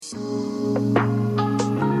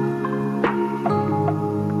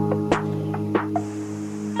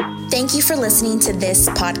you for listening to this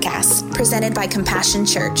podcast presented by Compassion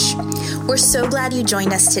Church. We're so glad you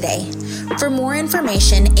joined us today. For more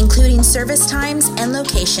information, including service times and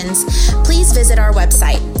locations, please visit our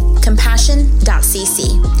website,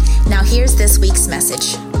 compassion.cc. Now here's this week's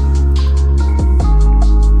message.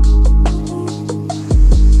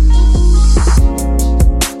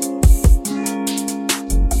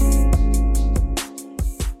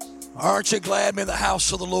 Aren't you glad I'm in the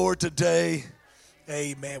house of the Lord today?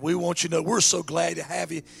 Amen. We want you to know we're so glad to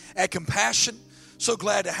have you at Compassion. So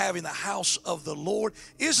glad to have you in the house of the Lord.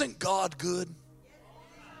 Isn't God good?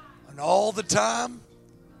 And all the time,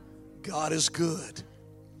 God is good.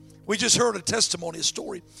 We just heard a testimony, a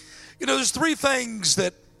story. You know, there's three things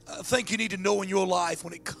that I think you need to know in your life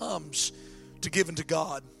when it comes to giving to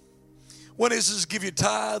God. One is give your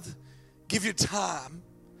tithe, give your time,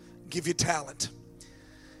 give your talent.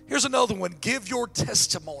 Here's another one, give your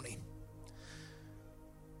testimony.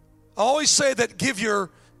 I always say that give your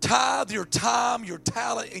tithe, your time, your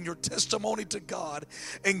talent, and your testimony to God,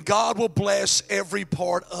 and God will bless every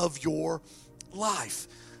part of your life.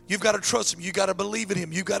 You've got to trust Him. You've got to believe in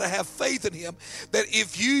Him. You've got to have faith in Him that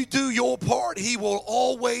if you do your part, He will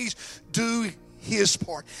always do His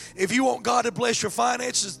part. If you want God to bless your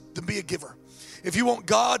finances, then be a giver. If you want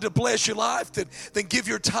God to bless your life, then give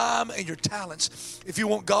your time and your talents. If you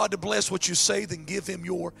want God to bless what you say, then give Him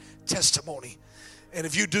your testimony. And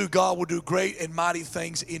if you do, God will do great and mighty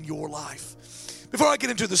things in your life. Before I get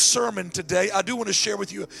into the sermon today, I do want to share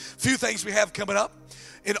with you a few things we have coming up.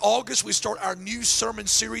 In August, we start our new sermon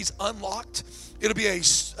series, Unlocked. It'll be a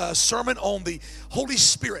sermon on the Holy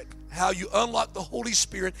Spirit, how you unlock the Holy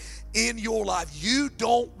Spirit in your life. You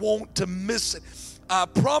don't want to miss it. I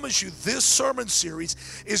promise you, this sermon series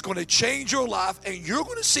is going to change your life, and you're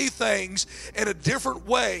going to see things in a different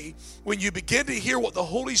way when you begin to hear what the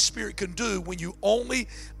Holy Spirit can do when you only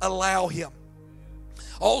allow Him.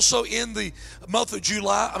 Also, in the month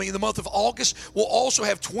of August, we'll also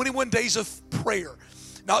have 21 days of prayer.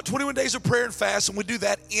 Not 21 days of prayer and fast, and we do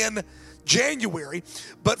that in January,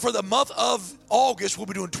 but for the month of August, we'll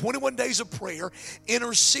be doing 21 days of prayer,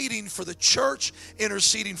 interceding for the church,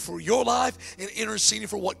 interceding for your life, and interceding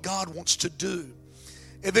for what God wants to do.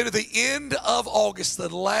 And then at the end of August,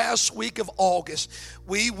 the last week of August,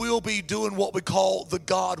 we will be doing what we call the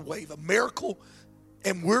God Wave, a miracle.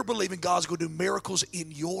 And we're believing God's going to do miracles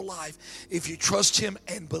in your life if you trust Him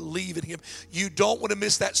and believe in Him. You don't want to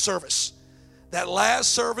miss that service. That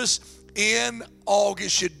last service in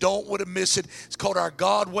August, you don't want to miss it. It's called our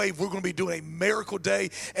God Wave. We're going to be doing a miracle day,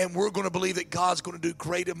 and we're going to believe that God's going to do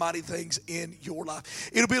great and mighty things in your life.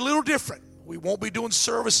 It'll be a little different. We won't be doing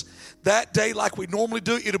service that day like we normally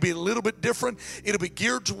do. It'll be a little bit different. It'll be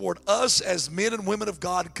geared toward us as men and women of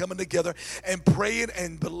God coming together and praying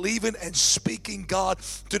and believing and speaking God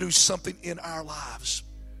to do something in our lives.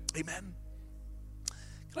 Amen.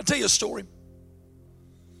 Can I tell you a story?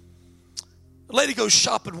 A lady goes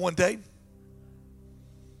shopping one day.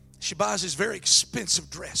 She buys this very expensive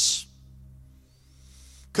dress.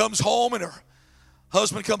 Comes home, and her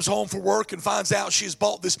husband comes home from work and finds out she has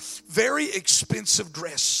bought this very expensive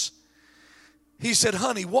dress. He said,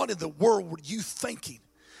 "Honey, what in the world were you thinking?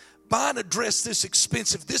 Buying a dress this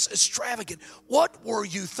expensive, this extravagant. What were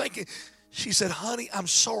you thinking?" She said, "Honey, I'm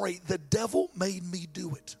sorry. The devil made me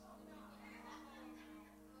do it."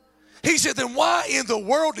 He said, "Then why in the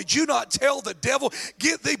world did you not tell the devil,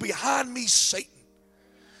 'Get thee behind me, Satan'?"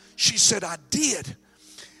 She said, "I did.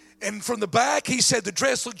 And from the back," he said, "the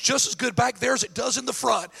dress looks just as good back there as it does in the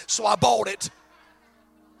front, so I bought it."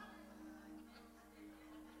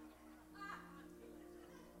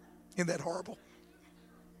 Isn't that horrible?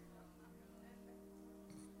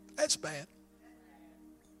 That's bad.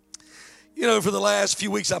 You know, for the last few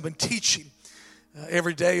weeks, I've been teaching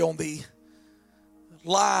every day on the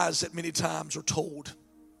lies that many times are told.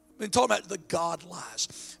 I've been talking about the God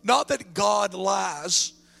lies. Not that God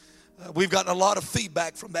lies. We've gotten a lot of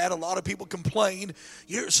feedback from that. A lot of people complain.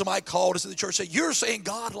 Somebody called us in the church and said, "You're saying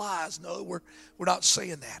God lies." No, we're not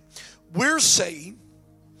saying that. We're saying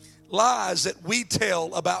lies that we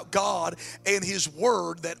tell about God and His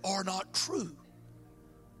Word that are not true.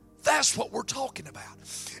 That's what we're talking about.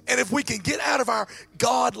 And if we can get out of our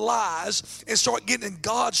God lies and start getting in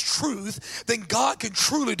God's truth, then God can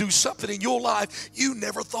truly do something in your life you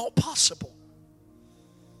never thought possible.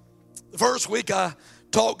 The first week I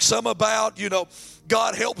talked some about,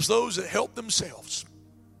 God helps those that help themselves.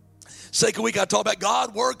 Second week I talked about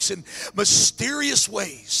God works in mysterious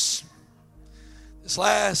ways. This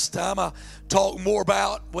last time I talked more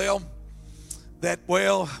about, how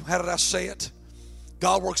did I say it?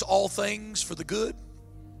 God works all things for the good.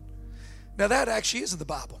 Now that actually is in the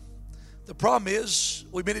Bible. The problem is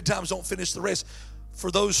we many times don't finish the rest.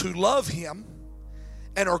 For those who love him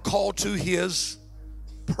and are called to his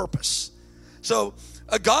purpose. So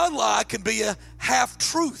a God lie can be a half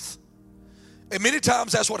truth. And many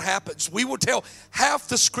times that's what happens. We will tell half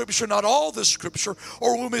the scripture, not all the scripture,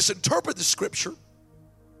 or we'll misinterpret the scripture.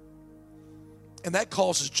 And that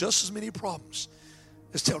causes just as many problems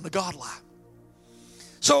as telling a God lie.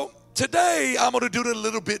 So today I'm going to do it a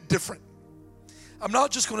little bit different. I'm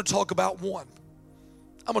not just going to talk about one.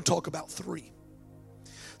 I'm going to talk about three.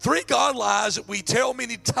 Three God lies that we tell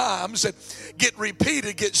many times that get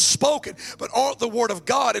repeated, get spoken, but aren't the word of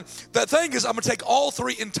God. And the thing is, I'm going to take all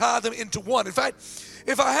three and tie them into one. In fact,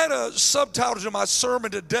 if I had a subtitle to my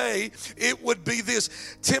sermon today, it would be this: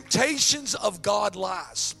 Temptations of God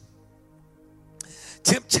Lies.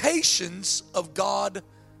 Temptations of God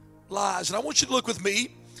Lies. And I want you to look with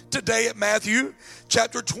me today at Matthew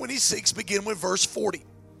chapter 26, beginning with verse 40.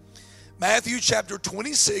 Matthew chapter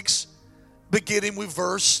 26, beginning with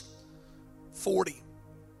verse 40.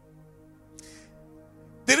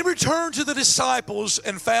 Then he returned to the disciples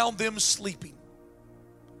and found them sleeping.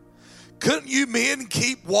 Couldn't you men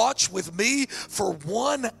keep watch with me for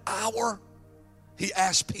 1 hour? He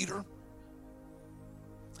asked Peter.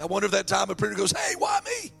 I wonder if that time when Peter goes, hey, why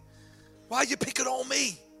me? Why are you picking on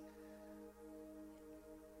me?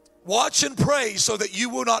 Watch and pray so that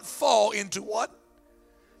you will not fall into what?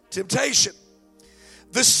 Temptation.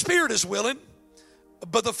 The spirit is willing,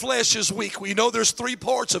 but the flesh is weak. We know there's three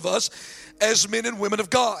parts of us as men and women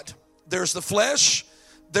of God. There's the flesh,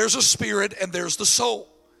 there's a spirit, and there's the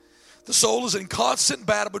soul. The soul is in constant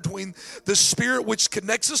battle between the spirit, which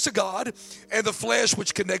connects us to God, and the flesh,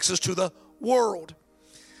 which connects us to the world.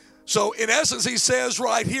 So in essence, he says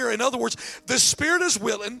right here, in other words, the spirit is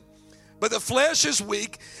willing, but the flesh is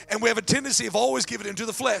weak, and we have a tendency of always giving into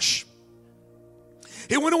the flesh.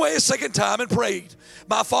 He went away a second time and prayed,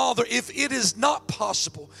 my Father, if it is not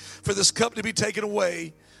possible for this cup to be taken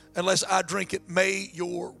away unless I drink it, may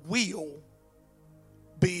your will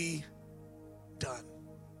be done.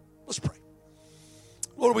 Let's pray.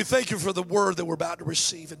 Lord, we thank you for the word that we're about to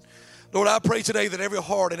receive. And Lord, I pray today that every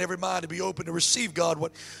heart and every mind to be open to receive, God,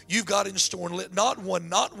 what you've got in store. And let not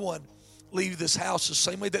one leave this house the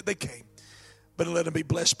same way that they came, but let them be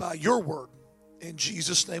blessed by your word. In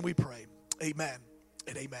Jesus' name we pray. Amen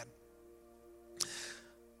and amen.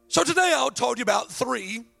 So today I'll tell you about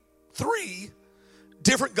three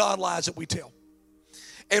different God lies that we tell.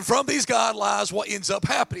 And from these God lies, what ends up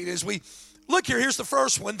happening is we look here. Here's the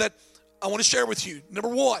first one that I want to share with you. Number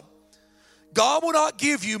one, God will not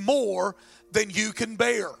give you more than you can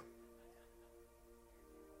bear.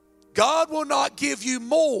 God will not give you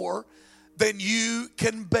more than you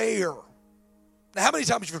can bear. Now, how many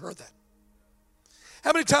times have you heard that?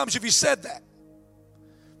 How many times have you said that?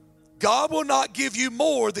 God will not give you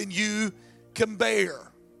more than you can bear.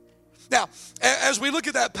 Now, as we look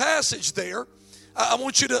at that passage there, I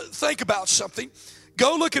want you to think about something.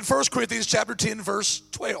 Go look at 1 Corinthians chapter 10, verse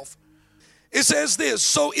 12. It says this: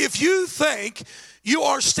 so if you think you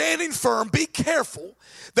are standing firm, be careful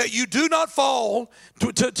that you do not fall,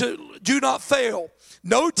 do not fail.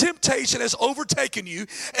 No temptation has overtaken you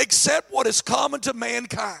except what is common to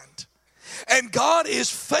mankind. And God is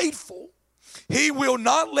faithful. He will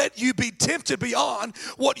not let you be tempted beyond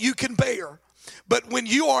what you can bear. But when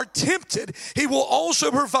you are tempted, he will also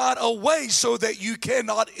provide a way so that you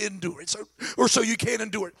cannot endure it. So you can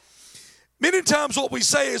endure it. Many times what we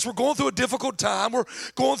say is we're going through a difficult time, we're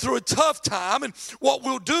going through a tough time, and what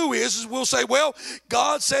we'll do is we'll say, well,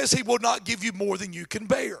 God says he will not give you more than you can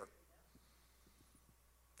bear.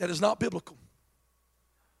 That is not biblical.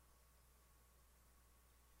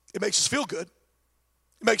 It makes us feel good.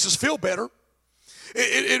 It makes us feel better.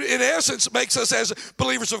 It in essence, makes us as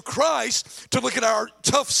believers of Christ to look at our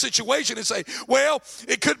tough situation and say, well,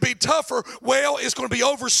 it could be tougher. Well, it's going to be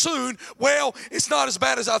over soon. Well, it's not as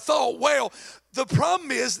bad as I thought. Well, the problem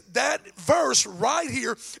is that verse right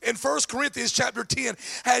here in 1 Corinthians chapter 10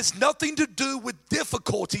 has nothing to do with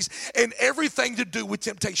difficulties and everything to do with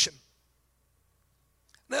temptation.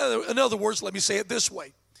 Now, in other words, let me say it this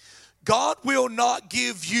way. God will not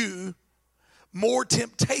give you more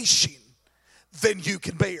temptation than you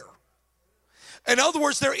can bear. In other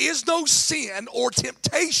words, there is no sin or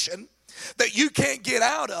temptation that you can't get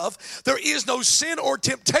out of. There is no sin or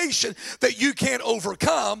temptation that you can't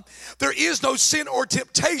overcome. There is no sin or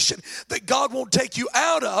temptation that God won't take you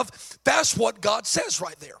out of. That's what God says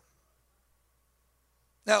right there.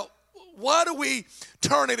 Now, why do we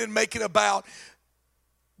turn it and make it about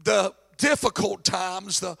the difficult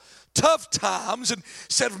times, the tough times,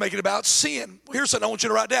 instead of making it about sin? Well, here's something I want you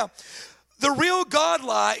to write down. The real God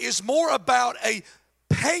lie is more about a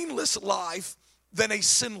painless life than a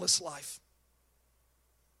sinless life.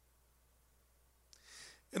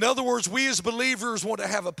 In other words, we as believers want to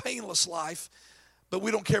have a painless life, but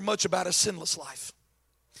we don't care much about a sinless life.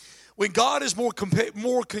 When God is more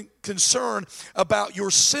concerned about your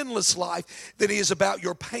sinless life than he is about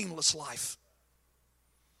your painless life.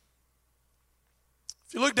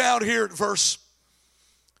 If you look down here at 1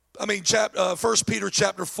 Peter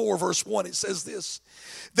chapter 4, verse 1, it says this.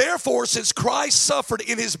 Therefore, since Christ suffered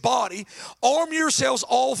in his body, arm yourselves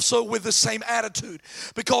also with the same attitude,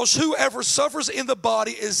 because whoever suffers in the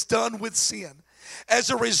body is done with sin. As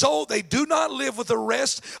a result, they do not live with the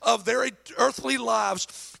rest of their earthly lives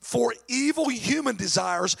for evil human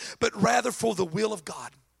desires, but rather for the will of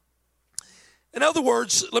God. In other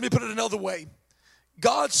words, let me put it another way.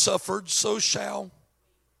 God suffered, so shall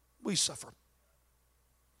we suffer.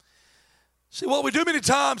 See, what we do many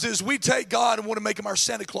times is we take God and want to make him our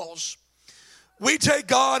Santa Claus. We take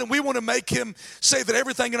God and we want to make him say that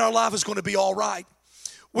everything in our life is going to be all right.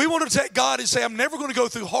 We want to take God and say, I'm never going to go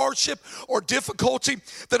through hardship or difficulty,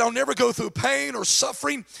 that I'll never go through pain or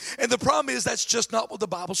suffering. And the problem is that's just not what the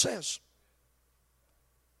Bible says.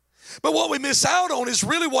 But what we miss out on is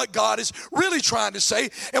really what God is really trying to say.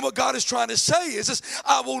 And what God is trying to say is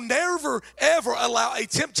I will never, ever allow a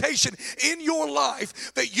temptation in your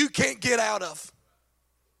life that you can't get out of.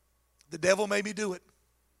 The devil made me do it.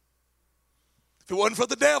 If it wasn't for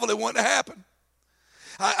the devil, it wouldn't happen.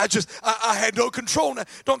 I had no control. Now,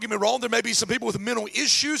 don't get me wrong, there may be some people with mental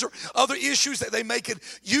issues or other issues that they may could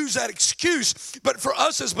use that excuse. But for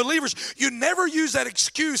us as believers, you never use that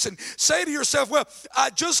excuse and say to yourself, well,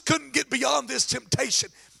 I just couldn't get beyond this temptation.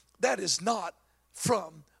 That is not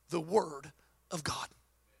from the Word of God.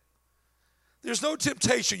 There's no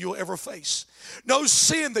temptation you'll ever face. No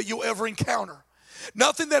sin that you'll ever encounter.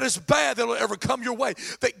 Nothing that is bad that will ever come your way.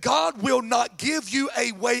 That God will not give you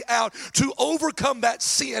a way out to overcome that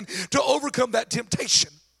sin, to overcome that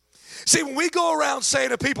temptation. See, when we go around saying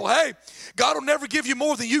to people, hey, God will never give you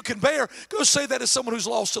more than you can bear, go say that to someone who's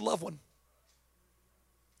lost a loved one.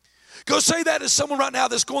 Go say that to someone right now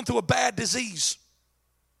that's going through a bad disease.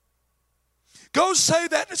 Go say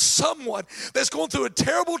that to someone that's going through a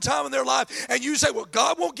terrible time in their life, and you say, well,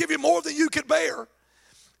 God won't give you more than you can bear.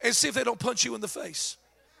 And see if they don't punch you in the face.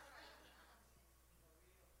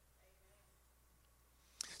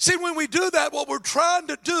 See, when we do that, what we're trying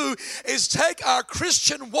to do is take our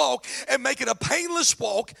Christian walk and make it a painless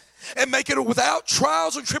walk and make it without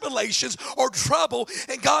trials and tribulations or trouble.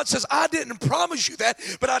 And God says, I didn't promise you that,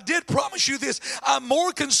 but I did promise you this. I'm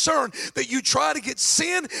more concerned that you try to get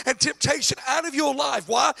sin and temptation out of your life.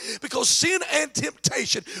 Why? Because sin and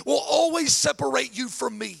temptation will always separate you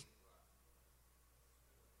from me.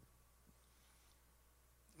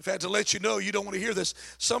 In fact, to let you know, you don't want to hear this,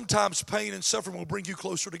 sometimes pain and suffering will bring you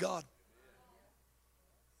closer to God.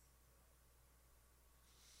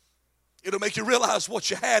 It'll make you realize what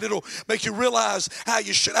you had. It'll make you realize how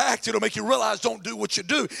you should act. It'll make you realize don't do what you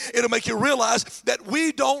do. It'll make you realize that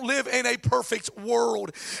we don't live in a perfect world.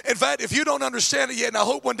 In fact, if you don't understand it yet, and I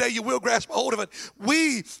hope one day you will grasp a hold of it,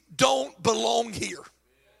 we don't belong here.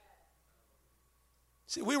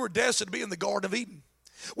 See, we were destined to be in the Garden of Eden.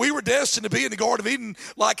 We were destined to be in the Garden of Eden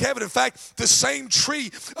like heaven. In fact, the same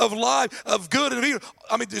tree of life, of good and evil,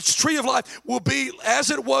 this tree of life will be,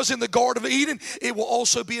 as it was in the Garden of Eden, it will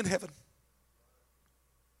also be in heaven.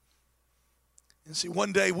 And see,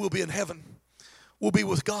 one day we'll be in heaven. We'll be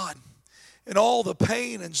with God. And all the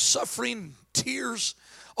pain and suffering, tears,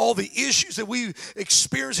 all the issues that we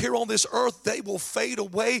experience here on this earth, they will fade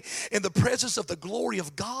away in the presence of the glory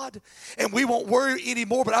of God. And we won't worry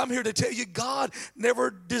anymore. But I'm here to tell you, God never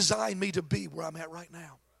designed me to be where I'm at right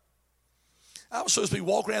now. I was supposed to be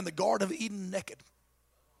walking around the Garden of Eden naked.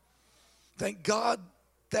 Thank God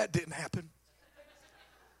that didn't happen.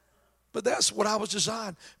 But that's what I was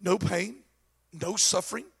designed. No pain, no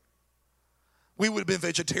suffering. We would have been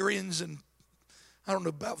vegetarians, and I don't know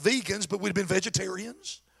about vegans, but we'd have been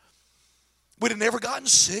vegetarians. We'd have never gotten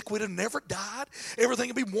sick. We'd have never died.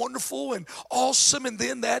 Everything would be wonderful and awesome. And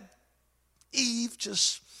then that Eve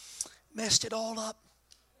just messed it all up.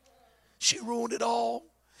 She ruined it all.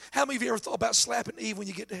 How many of you ever thought about slapping Eve when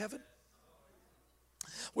you get to heaven?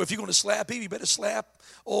 Well, if you're going to slap Eve, you better slap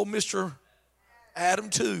old Mr.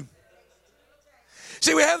 Adam too.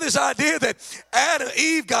 See, we have this idea that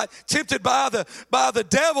Eve got tempted by the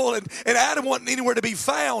devil, and Adam wasn't anywhere to be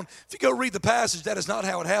found. If you go read the passage, that is not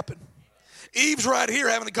how it happened. Eve's right here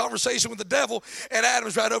having a conversation with the devil, and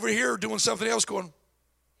Adam's right over here doing something else going.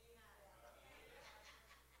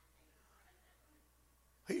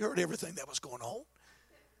 He heard everything that was going on.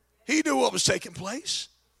 He knew what was taking place.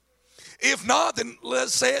 If not, then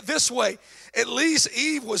let's say it this way. At least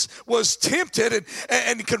Eve was tempted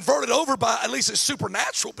and converted over by at least a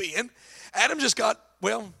supernatural being. Adam just got,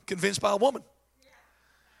 convinced by a woman.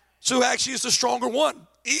 So who actually is the stronger one?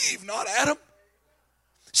 Eve, not Adam.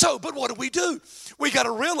 So, but what do? We got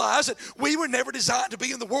to realize that we were never designed to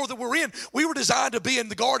be in the world that we're in. We were designed to be in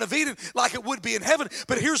the Garden of Eden like it would be in heaven.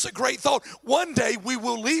 But here's a great thought. One day we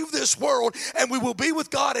will leave this world and we will be with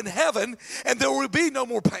God in heaven, and there will be no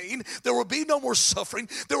more pain. There will be no more suffering.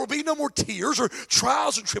 There will be no more tears or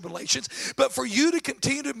trials and tribulations. But for you to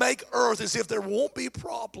continue to make earth as if there won't be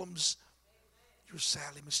problems, you're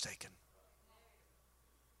sadly mistaken.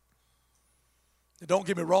 And don't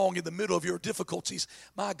get me wrong, in the middle of your difficulties,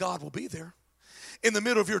 my God will be there. In the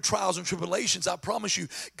middle of your trials and tribulations, I promise you,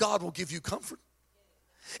 God will give you comfort.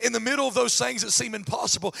 In the middle of those things that seem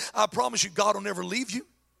impossible, I promise you, God will never leave you.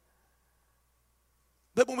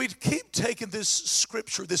 But when we keep taking this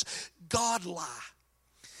scripture, this God lie,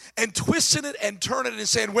 and twisting it and turning it and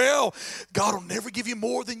saying, God will never give you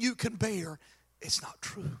more than you can bear, it's not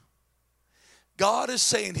true. God is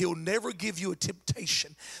saying He'll never give you a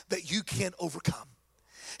temptation that you can't overcome.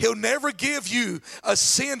 He'll never give you a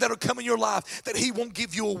sin that'll come in your life that He won't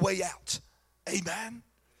give you a way out. Amen.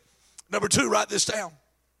 Number 2, write this down.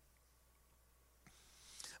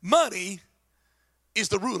 Money is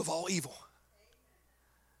the root of all evil.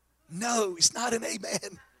 No, it's not an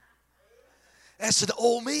amen. That's an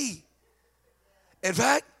old me. In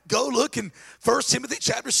fact, go look in 1 Timothy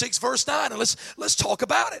chapter 6, verse 9, and let's talk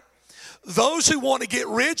about it. Those who want to get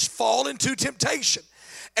rich fall into temptation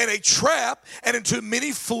and a trap and into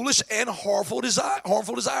many foolish and harmful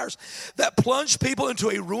desires that plunge people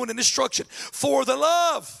into a ruin and destruction. For the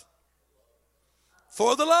love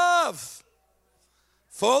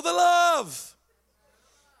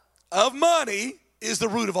of money is the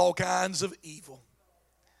root of all kinds of evil.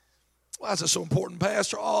 Why is that so important,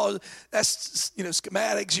 Pastor? Oh, that's,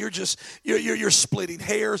 schematics. You're splitting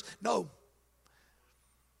hairs. No.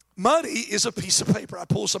 Money is a piece of paper. I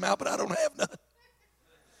pull some out, but I don't have none.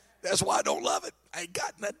 That's why I don't love it. I ain't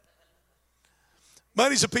got none.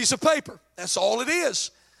 Money's a piece of paper. That's all it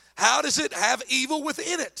is. How does it have evil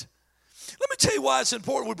within it? Let me tell you why it's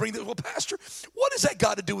important we bring this. Well, Pastor, what does that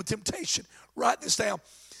got to do with temptation? Write this down.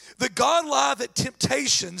 The God lie that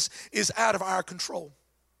temptations is out of our control.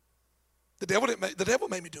 The devil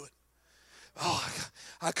made me do it. Oh,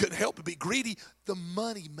 I couldn't help but be greedy. The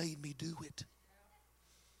money made me do it.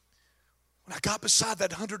 When I got beside that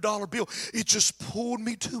 $100 bill, it just pulled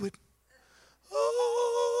me to it.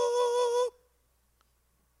 Oh.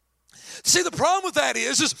 See, the problem with that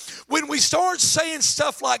is when we start saying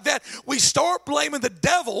stuff like that, we start blaming the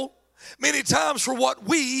devil many times for what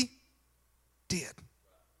we did.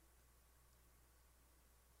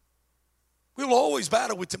 We'll always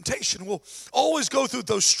battle with temptation. We'll always go through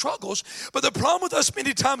those struggles. But the problem with us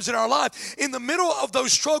many times in our life, in the middle of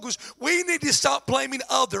those struggles, we need to stop blaming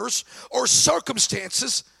others or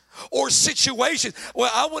circumstances or situations.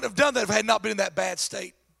 Well, I wouldn't have done that if I had not been in that bad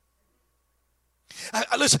state.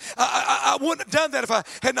 I wouldn't have done that if I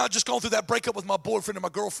had not just gone through that breakup with my boyfriend and my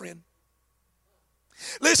girlfriend.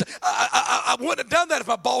 Listen, I wouldn't have done that if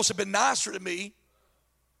my boss had been nicer to me.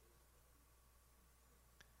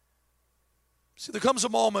 See, there comes a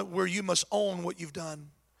moment where you must own what you've done.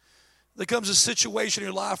 There comes a situation in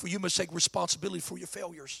your life where you must take responsibility for your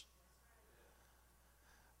failures.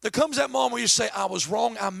 There comes that moment where you say, I was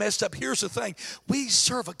wrong, I messed up. Here's the thing. We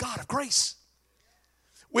serve a God of grace.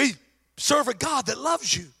 We serve a God that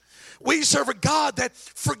loves you. We serve a God that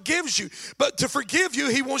forgives you. But to forgive you,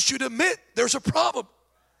 He wants you to admit there's a problem.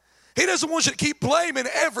 He doesn't want you to keep blaming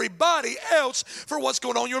everybody else for what's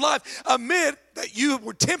going on in your life. Admit that you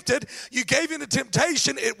were tempted. You gave in to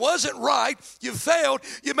temptation. It wasn't right. You failed.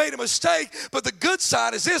 You made a mistake. But the good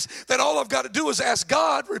side is this, that all I've got to do is ask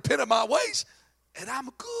God, repent of my ways, and I'm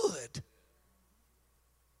good.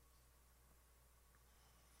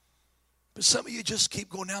 But some of you just keep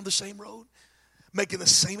going down the same road, making the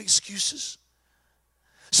same excuses.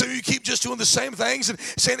 So you keep just doing the same things and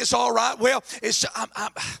saying it's all right. Well,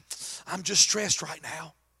 I'm just stressed right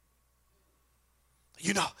now.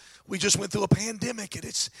 We just went through a pandemic and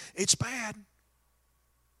it's bad.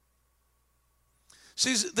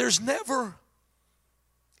 See, it's never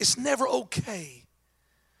okay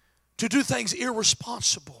to do things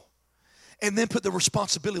irresponsible and then put the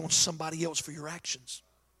responsibility on somebody else for your actions.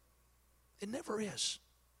 It never is.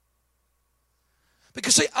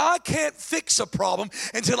 Because, see, I can't fix a problem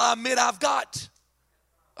until I admit I've got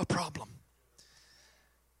a problem.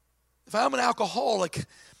 If I'm an alcoholic,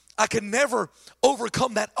 I can never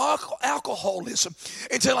overcome that alcoholism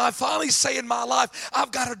until I finally say in my life,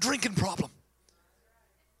 I've got a drinking problem.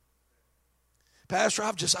 Pastor,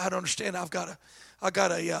 I don't understand. I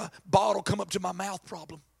got a bottle come up to my mouth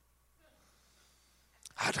problem.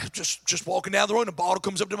 I just walking down the road and a bottle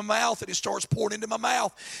comes up to my mouth and it starts pouring into my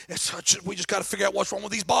mouth. We just got to figure out what's wrong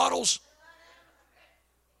with these bottles.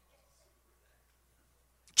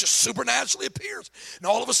 Just supernaturally appears. And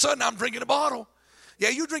all of a sudden I'm drinking a bottle. Yeah,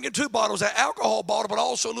 you're drinking 2 bottles, that alcohol bottle, but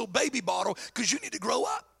also a little baby bottle because you need to grow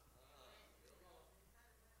up.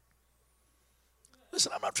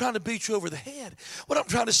 Listen, I'm not trying to beat you over the head. What I'm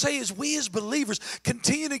trying to say is we as believers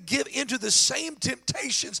continue to give into the same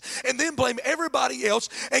temptations and then blame everybody else.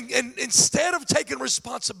 And instead of taking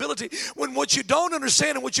responsibility, when what you don't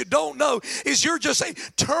understand and what you don't know is you're just a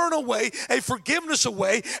turn away, a forgiveness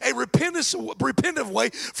away, a repentive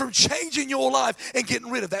way from changing your life and getting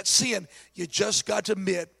rid of that sin. You just got to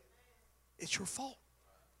admit it's your fault.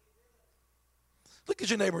 Look at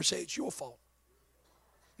your neighbor and say, it's your fault.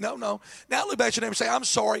 No. Now look back at your neighbor and say, I'm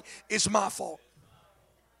sorry, it's my fault.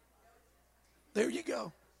 There you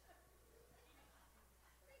go.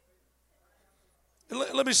 And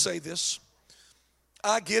let me say this.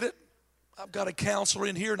 I get it. I've got a counselor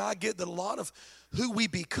in here, and I get that a lot of who we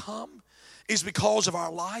become is because of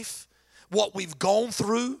our life, what we've gone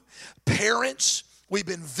through, parents, we've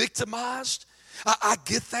been victimized. I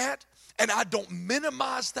get that, and I don't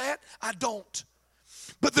minimize that. I don't.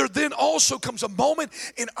 But there then also comes a moment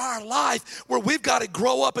in our life where we've got to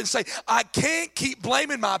grow up and say, I can't keep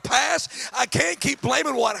blaming my past. I can't keep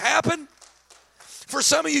blaming what happened. For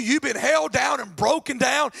some of you, you've been held down and broken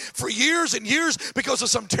down for years and years because of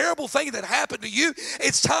some terrible thing that happened to you.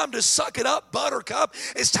 It's time to suck it up, buttercup.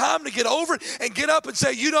 It's time to get over it and get up and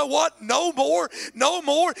say, you know what? No more.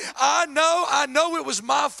 I know it was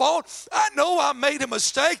my fault. I know I made a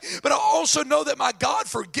mistake, but I also know that my God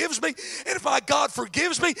forgives me. And if my God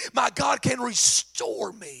forgives me, my God can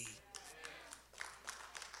restore me.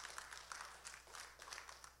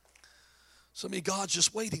 Some of you, God's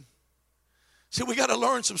just waiting. See, we got to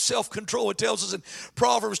learn some self-control. It tells us in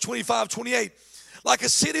Proverbs 25:28, like a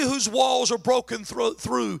city whose walls are broken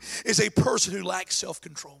through is a person who lacks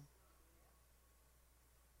self-control.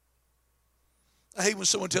 I hate when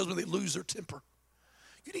someone tells me they lose their temper.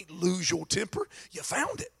 You didn't lose your temper. You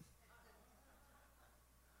found it.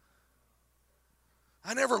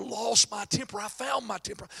 I never lost my temper. I found my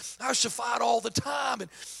temper. I used to fight all the time. And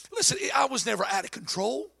listen, I was never out of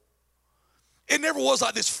control. It never was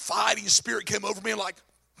like this fighting spirit came over me and like,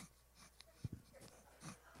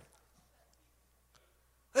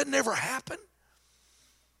 that never happened.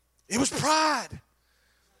 It was pride.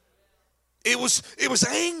 It was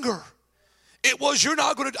anger. It was, you're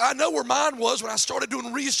not going to, I know where mine was when I started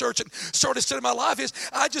doing research and started studying my life is,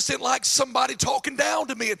 I just didn't like somebody talking down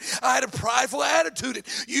to me, and I had a prideful attitude, and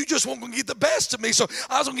you just weren't going to get the best of me, so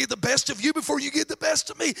I was going to get the best of you before you get the best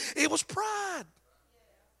of me. It was pride.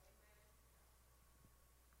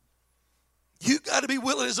 You got to be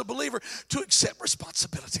willing as a believer to accept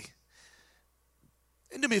responsibility.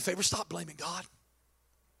 And do me a favor, stop blaming God.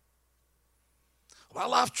 My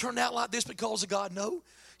life turned out like this because of God. No,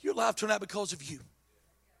 your life turned out because of you.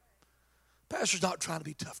 Pastor's not trying to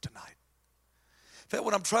be tough tonight. In fact,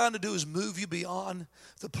 what I'm trying to do is move you beyond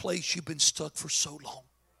the place you've been stuck for so long.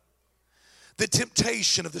 The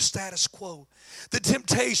temptation of the status quo. The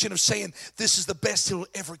temptation of saying this is the best he'll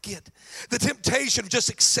ever get. The temptation of just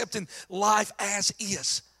accepting life as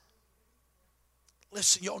is.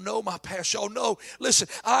 Listen, y'all know my past. Y'all know, listen,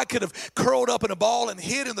 I could have curled up in a ball and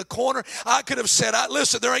hid in the corner. I could have said,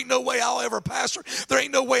 listen, there ain't no way I'll ever pastor. There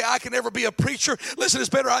ain't no way I can ever be a preacher. Listen, it's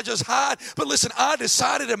better I just hide. But listen, I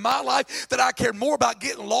decided in my life that I cared more about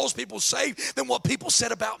getting lost people saved than what people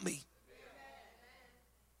said about me.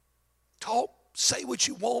 Talk, say what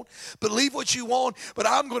you want, believe what you want, but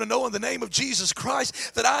I'm going to know in the name of Jesus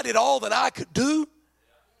Christ that I did all that I could do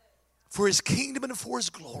for his kingdom and for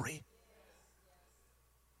his glory.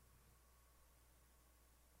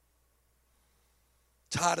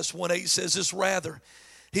 Titus 1:8 says this, rather,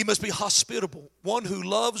 he must be hospitable, one who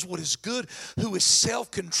loves what is good, who is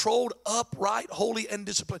self-controlled, upright, holy, and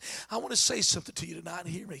disciplined. I want to say something to you tonight, and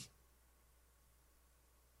hear me.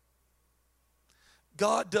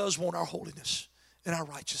 God does want our holiness and our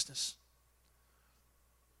righteousness.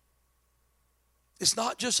 It's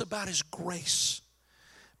not just about his grace,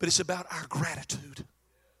 but it's about our gratitude.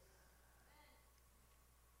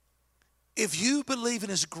 If you believe in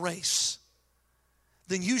his grace,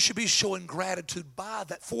 then you should be showing gratitude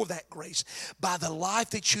for that grace, by the life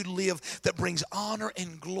that you live that brings honor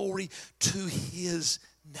and glory to his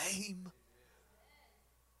name.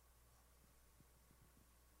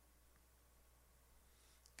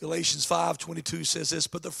 Galatians 5:22 says this,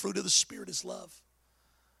 but the fruit of the Spirit is love,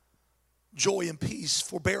 joy and peace,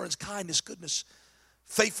 forbearance, kindness, goodness,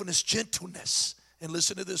 faithfulness, gentleness, and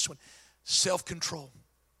listen to this one, self-control.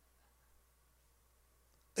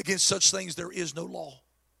 Against such things there is no law.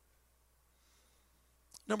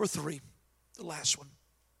 Number 3, the last one.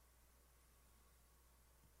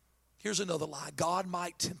 Here's another lie. God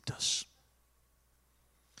might tempt us.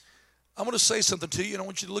 I'm going to say something to you, and I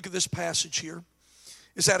want you to look at this passage here.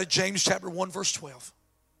 It's out of James chapter 1, verse 12.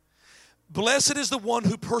 Blessed is the one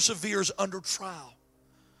who perseveres under trial,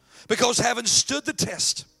 because having stood the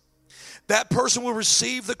test, that person will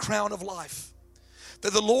receive the crown of life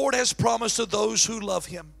that the Lord has promised to those who love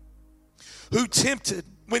him. When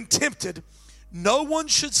tempted, no one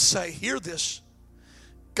should say, hear this,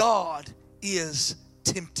 God is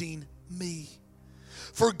tempting me.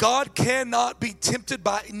 For God cannot be tempted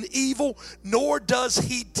by an evil, nor does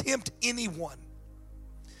he tempt anyone.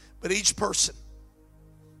 But each person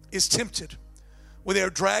is tempted when they are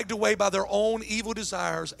dragged away by their own evil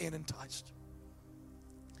desires and enticed.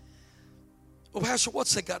 Well, Pastor,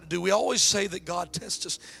 what's that got to do? We always say that God tests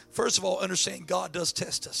us. First of all, understand God does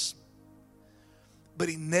test us, but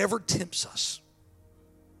he never tempts us.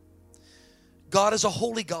 God is a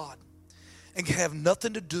holy God and can have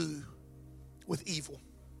nothing to do with evil.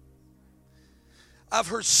 I've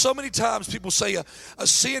heard so many times people say a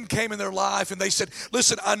sin came in their life and they said,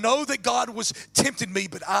 listen, I know that God was tempting me,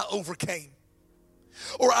 but I overcame.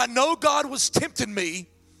 Or I know God was tempting me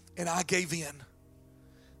and I gave in.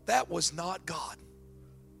 That was not God.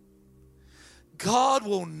 God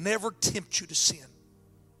will never tempt you to sin.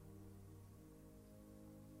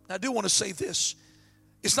 Now, I do want to say this.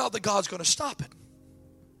 It's not that God's going to stop it.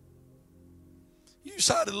 You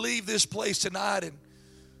decide to leave this place tonight and,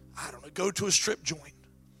 I don't know, go to a strip joint.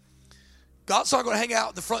 God's not going to hang out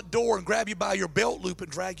at the front door and grab you by your belt loop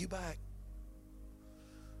and drag you back.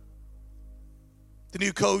 The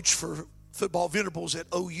new coach for football Venables at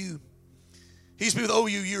OU, he's been with OU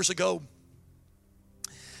years ago.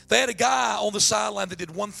 They had a guy on the sideline that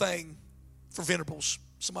did one thing for Venables.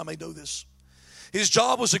 Somebody may know this. His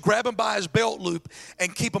job was to grab him by his belt loop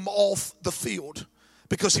and keep him off the field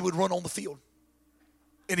because he would run on the field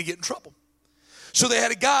and he'd get in trouble. So they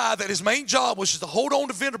had a guy that his main job was just to hold on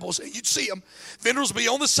to Venables, and you'd see him. Venables would be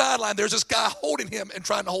on the sideline. There's this guy holding him and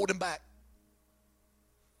trying to hold him back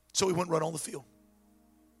so he wouldn't run on the field.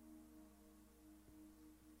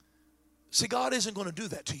 See, God isn't going to do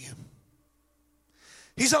that to you.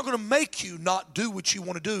 He's not going to make you not do what you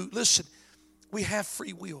want to do. Listen, we have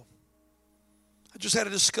free will. I just had a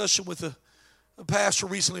discussion with a pastor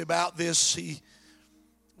recently about this.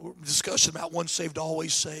 Discussion about once saved,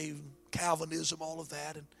 always saved, Calvinism, all of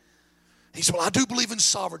that. And he said, well, I do believe in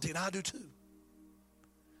sovereignty, and I do too.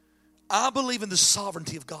 I believe in the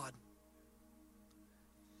sovereignty of God.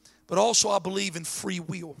 But also I believe in free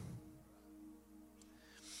will.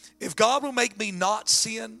 If God will make me not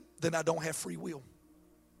sin, then I don't have free will.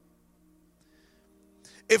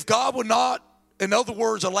 If God will not, in other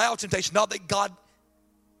words, allow temptation, not that God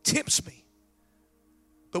tempts me,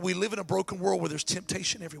 but we live in a broken world where there's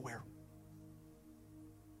temptation everywhere.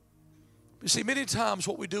 You see, many times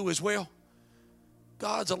what we do is, well,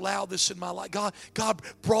 God's allowed this in my life. God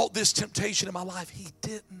brought this temptation in my life. He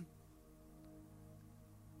didn't.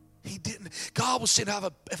 He didn't. God was saying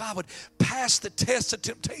if I would pass the test of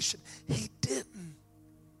temptation. He didn't.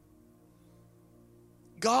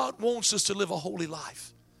 God wants us to live a holy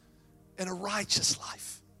life and a righteous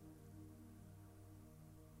life.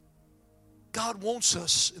 God wants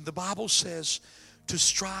us, and the Bible says, to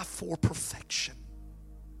strive for perfection.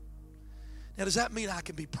 Now, does that mean I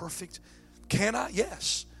can be perfect? Can I?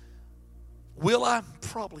 Yes. Will I?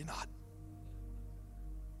 Probably not.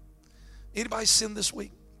 Anybody sin this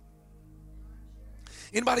week?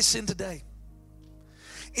 Anybody sin today?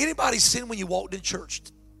 Anybody sin when you walked in church?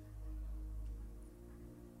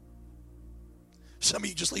 Some of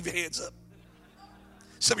you just leave your hands up.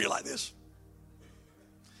 Some of you are like this.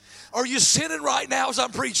 Are you sinning right now as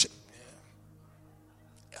I'm preaching?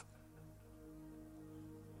 Yeah.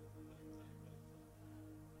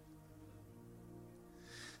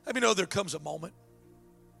 Let me know there comes a moment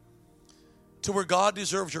to where God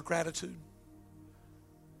deserves your gratitude.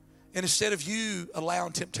 And instead of you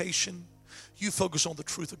allowing temptation, you focus on the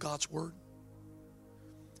truth of God's word.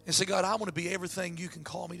 And say, God, I want to be everything you can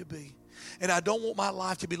call me to be. And I don't want my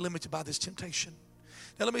life to be limited by this temptation.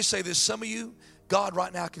 Now let me say this. Some of you, God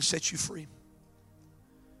right now can set you free.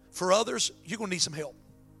 For others, you're going to need some help.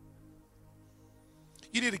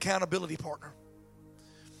 You need an accountability partner.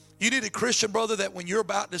 You need a Christian brother that when you're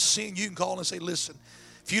about to sin, you can call and say, listen,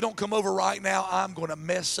 If you don't come over right now, I'm going to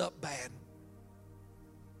mess up bad.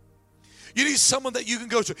 You need someone that you can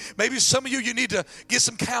go to. Maybe some of you need to get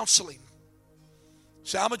some counseling.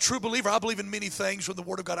 Say, I'm a true believer. I believe in many things from the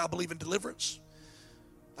Word of God. I believe in deliverance.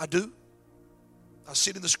 I do. I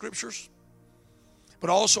see it in the Scriptures. But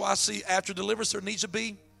also I see after deliverance there needs to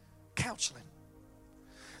be counseling.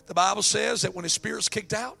 The Bible says that when his spirit's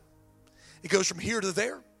kicked out, it goes from here to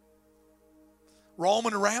there,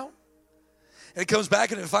 roaming around. And it comes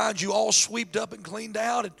back and it finds you all swept up and cleaned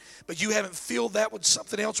out, but you haven't filled that with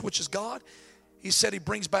something else, which is God. He said he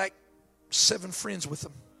brings back 7 friends with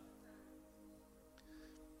him.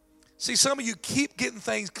 See, some of you keep getting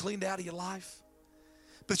things cleaned out of your life,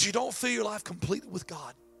 but you don't fill your life completely with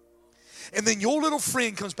God. And then your little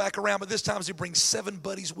friend comes back around, but this time he brings 7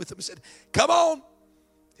 buddies with him and said, come on,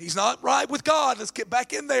 he's not right with God. Let's get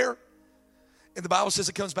back in there. And the Bible says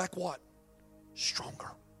it comes back what?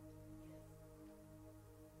 Stronger.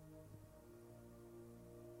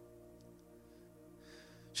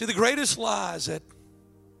 See, the greatest lie is that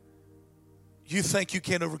you think you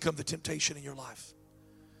can't overcome the temptation in your life.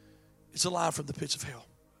 It's a lie from the pits of hell.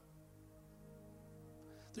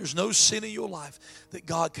 There's no sin in your life that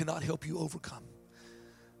God cannot help you overcome.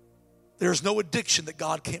 There's no addiction that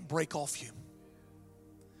God can't break off you.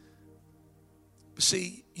 But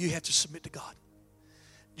see, you have to submit to God.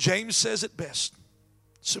 James says it best.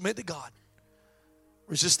 Submit to God.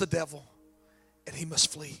 Resist the devil, and he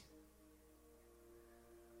must flee.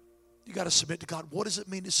 You got to submit to God. What does it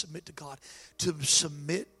mean to submit to God? To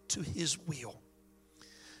submit to his will.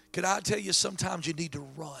 Can I tell you, sometimes you need to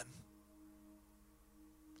run.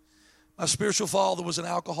 My spiritual father was an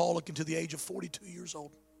alcoholic until the age of 42 years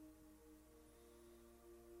old.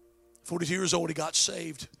 42 years old, he got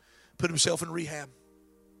saved, put himself in rehab.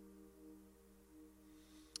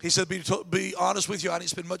 He said, be honest with you, I didn't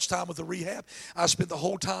spend much time with the rehab. I spent the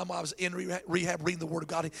whole time I was in rehab reading the Word of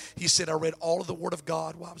God. He said, I read all of the Word of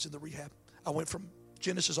God while I was in the rehab. I went from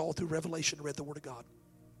Genesis all through Revelation and read the Word of God.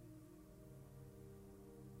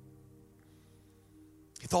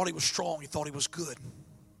 He thought he was strong. He thought he was good.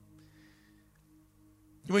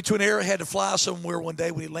 He went to an airport, had to fly somewhere one day.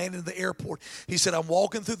 When he landed in the airport, he said, I'm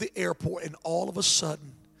walking through the airport, and all of a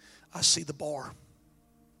sudden, I see the bar.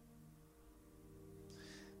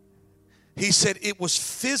 He said, it was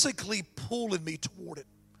physically pulling me toward it.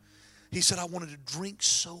 He said, I wanted to drink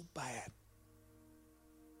so bad.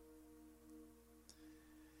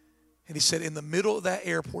 And he said, in the middle of that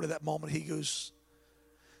airport at that moment, he goes,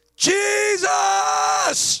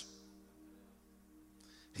 Jesus!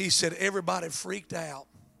 He said, everybody freaked out.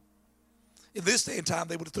 In this day and time,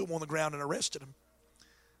 they would have threw him on the ground and arrested him.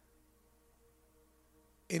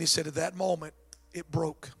 And he said, at that moment, it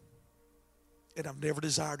broke. And I've never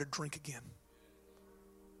desired to drink again.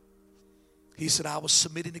 He said, I was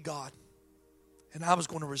submitting to God. And I was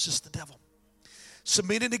going to resist the devil.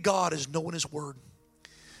 Submitting to God is knowing his word.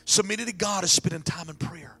 Submitting to God is spending time in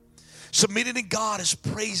prayer. Submitting to God is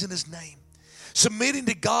praising his name. Submitting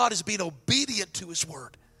to God is being obedient to his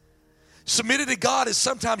word. Submitting to God is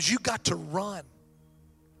sometimes you got to run.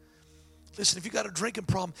 Listen, if you got a drinking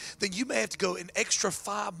problem, then you may have to go an extra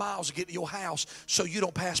 5 miles to get to your house so you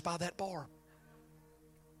don't pass by that bar.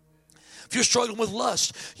 If you're struggling with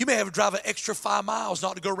lust, you may have to drive an extra 5 miles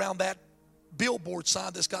not to go around that billboard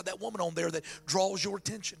sign that's got that woman on there that draws your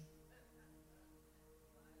attention.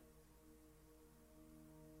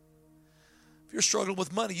 If you're struggling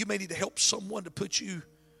with money, you may need to help someone to put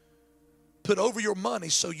over your money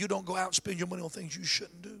so you don't go out and spend your money on things you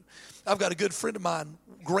shouldn't do. I've got a good friend of mine,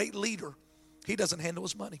 great leader. He doesn't handle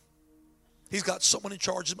his money. He's got someone in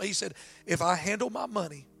charge of him. He said, if I handle my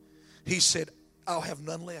money, he said, I'll have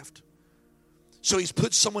none left. So he's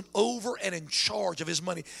put someone over and in charge of his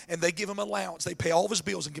money, and they give him allowance. They pay all of his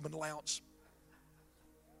bills and give him an allowance.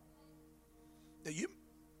 Now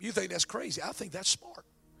you think that's crazy. I think that's smart.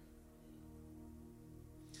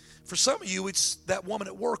 For some of you, it's that woman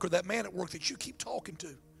at work or that man at work that you keep talking to,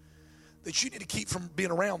 that you need to keep from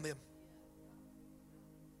being around them.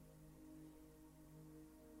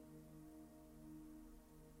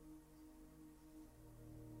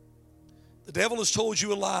 The devil has told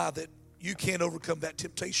you a lie that you can't overcome that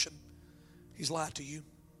temptation. He's lied to you.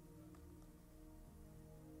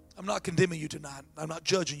 I'm not condemning you tonight. I'm not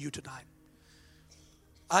judging you tonight.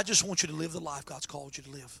 I just want you to live the life God's called you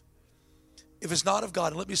to live. If it's not of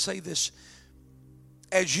God, and let me say this,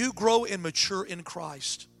 as you grow and mature in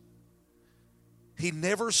Christ, He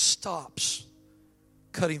never stops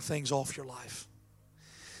cutting things off your life.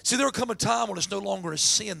 See, there will come a time when it's no longer a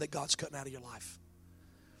sin that God's cutting out of your life.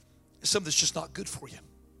 It's something that's just not good for you.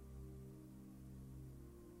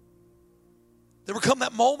 There will come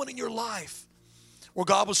that moment in your life where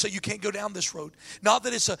God will say, you can't go down this road. Not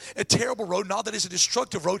that it's a terrible road, not that it's a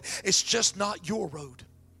destructive road. It's just not your road.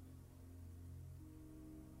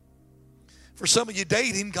 For some of you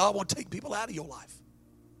dating, God won't take people out of your life.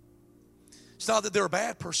 It's not that they're a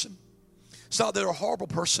bad person. It's not that they're a horrible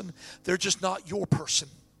person. They're just not your person.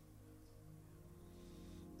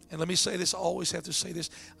 And let me say this, I always have to say this.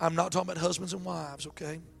 I'm not talking about husbands and wives,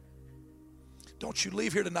 okay? Don't you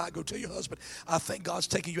leave here tonight and go tell your husband, I think God's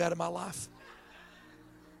taking you out of my life.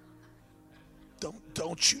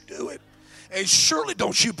 Don't you do it. And surely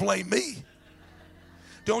don't you blame me.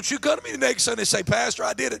 Don't you come to me the next Sunday and say, Pastor,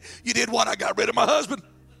 I did it. You did what? I got rid of my husband.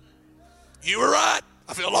 You were right.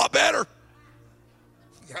 I feel a lot better.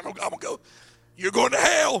 I'm going to go. You're going to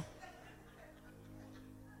hell.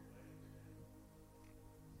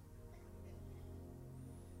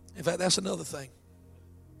 In fact, that's another thing.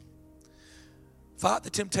 Fight the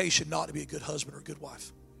temptation not to be a good husband or a good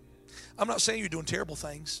wife. I'm not saying you're doing terrible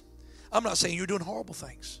things. I'm not saying you're doing horrible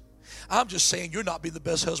things. I'm just saying you're not being the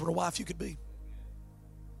best husband or wife you could be.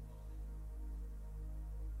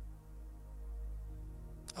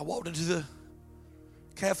 I walked into the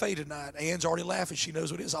cafe tonight. Ann's already laughing. She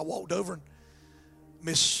knows what it is. I walked over and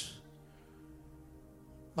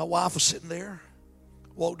my wife was sitting there.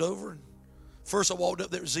 Walked over and first I walked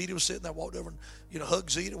up there. Zeta was sitting there. I walked over and, hugged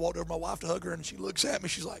Zeta. Walked over to my wife to hug her, and she looks at me.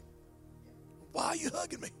 She's like, why are you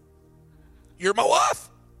hugging me? You're my wife.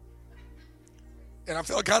 And I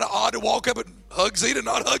felt kind of odd to walk up and hug Zeta and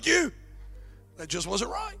not hug you. That just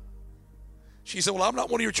wasn't right. She said, well, I'm not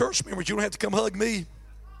one of your church members. You don't have to come hug me.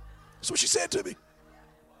 That's what she said to me.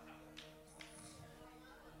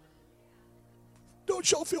 Don't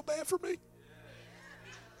y'all feel bad for me?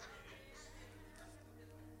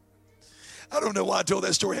 I don't know why I told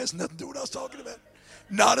that story. It has nothing to do with what I was talking about.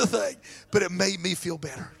 Not a thing. But it made me feel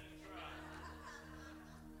better.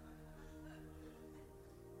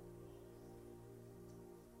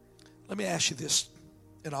 Let me ask you this,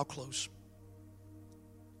 and I'll close.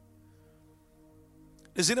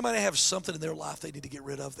 Does anybody have something in their life they need to get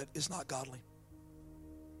rid of that is not godly?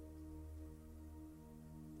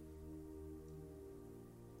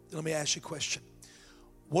 Let me ask you a question.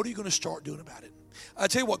 What are you going to start doing about it? I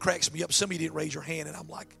tell you what cracks me up. Some of you didn't raise your hand, and I'm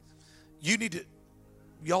like,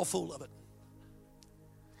 y'all full of it.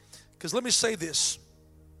 Because let me say this.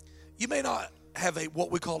 You may not have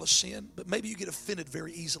what we call a sin, but maybe you get offended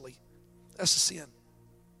very easily. That's a sin.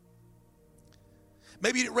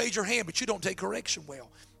 Maybe you didn't raise your hand, but you don't take correction well.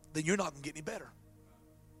 Then you're not going to get any better.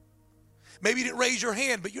 Maybe you didn't raise your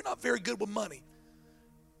hand, but you're not very good with money.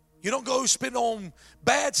 You don't go spend on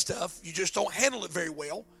bad stuff. You just don't handle it very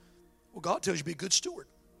well. Well, God tells you to be a good steward.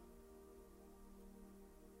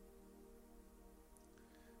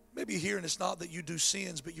 Maybe you're here and it's not that you do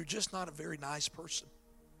sins, but you're just not a very nice person.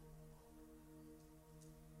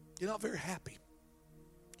 You're not very happy.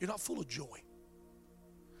 You're not full of joy.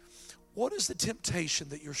 What is the temptation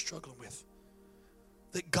that you're struggling with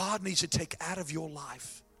that God needs to take out of your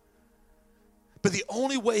life? But the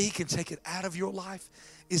only way He can take it out of your life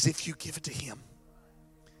is if you give it to Him.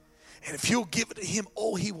 And if you'll give it to Him,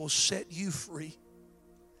 He will set you free.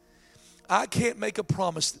 I can't make a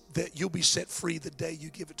promise that you'll be set free the day you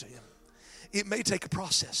give it to Him. It may take a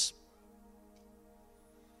process.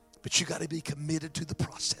 But you got to be committed to the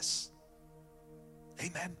process.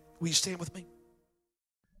 Amen. Will you stand with me?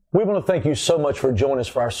 We want to thank you so much for joining us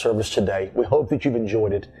for our service today. We hope that you've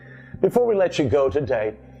enjoyed it. Before we let you go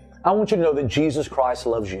today, I want you to know that Jesus Christ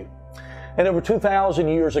loves you. And over 2,000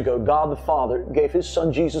 years ago, God the Father gave His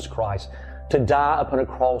Son Jesus Christ to die upon a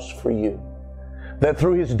cross for you. That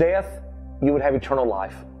through His death, you would have eternal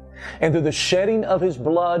life. And through the shedding of His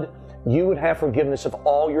blood, you would have forgiveness of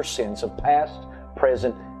all your sins of past,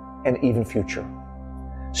 present, and even future.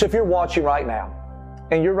 So if you're watching right now,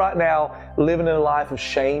 and you're right now living in a life of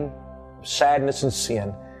shame, sadness, and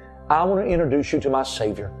sin, I want to introduce you to my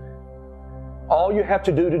Savior. All you have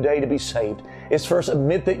to do today to be saved is first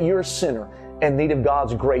admit that you're a sinner in need of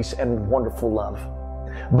God's grace and wonderful love.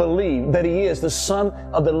 Believe that He is the Son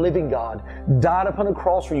of the living God, died upon a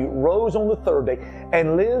cross for you, rose on the third day,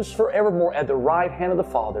 and lives forevermore at the right hand of the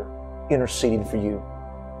Father, interceding for you.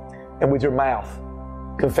 And with your mouth,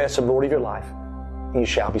 confess Him Lord of your life, and you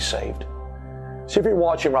shall be saved. So if you're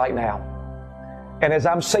watching right now, and as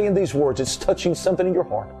I'm saying these words, it's touching something in your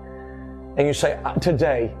heart, and you say,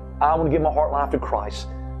 today, I want to give my heart and life to Christ,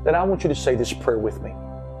 then I want you to say this prayer with me.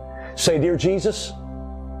 Say, Dear Jesus,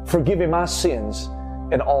 forgive me my sins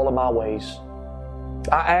and all of my ways.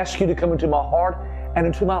 I ask you to come into my heart and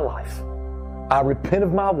into my life. I repent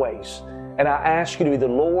of my ways, and I ask you to be the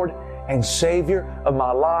Lord and Savior of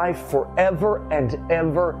my life forever and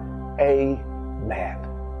ever. Amen.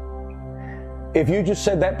 If you just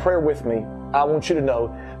said that prayer with me, I want you to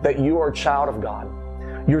know that you are a child of God.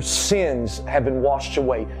 Your sins have been washed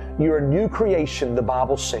away. You're a new creation, the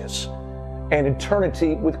Bible says. And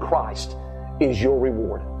eternity with Christ is your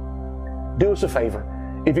reward. Do us a favor.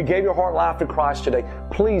 If you gave your heart and life to Christ today,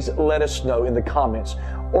 please let us know in the comments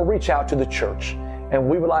or reach out to the church. And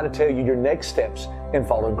we would like to tell you your next steps in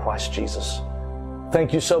following Christ Jesus.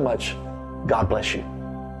 Thank you so much. God bless you.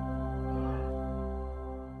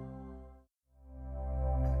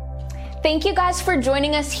 Thank you guys for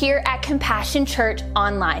joining us here at Compassion Church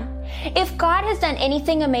Online. If God has done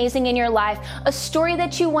anything amazing in your life, a story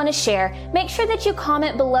that you want to share, make sure that you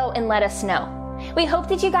comment below and let us know. We hope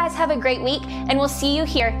that you guys have a great week, and we'll see you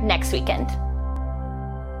here next weekend.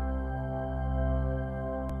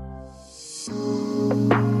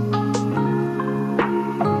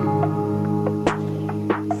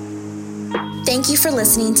 Thank you for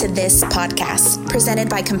listening to this podcast presented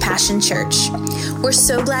by Compassion Church. We're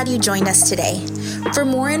so glad you joined us today. For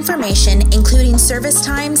more information, including service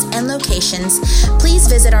times and locations, please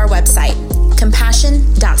visit our website,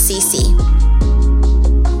 compassion.cc.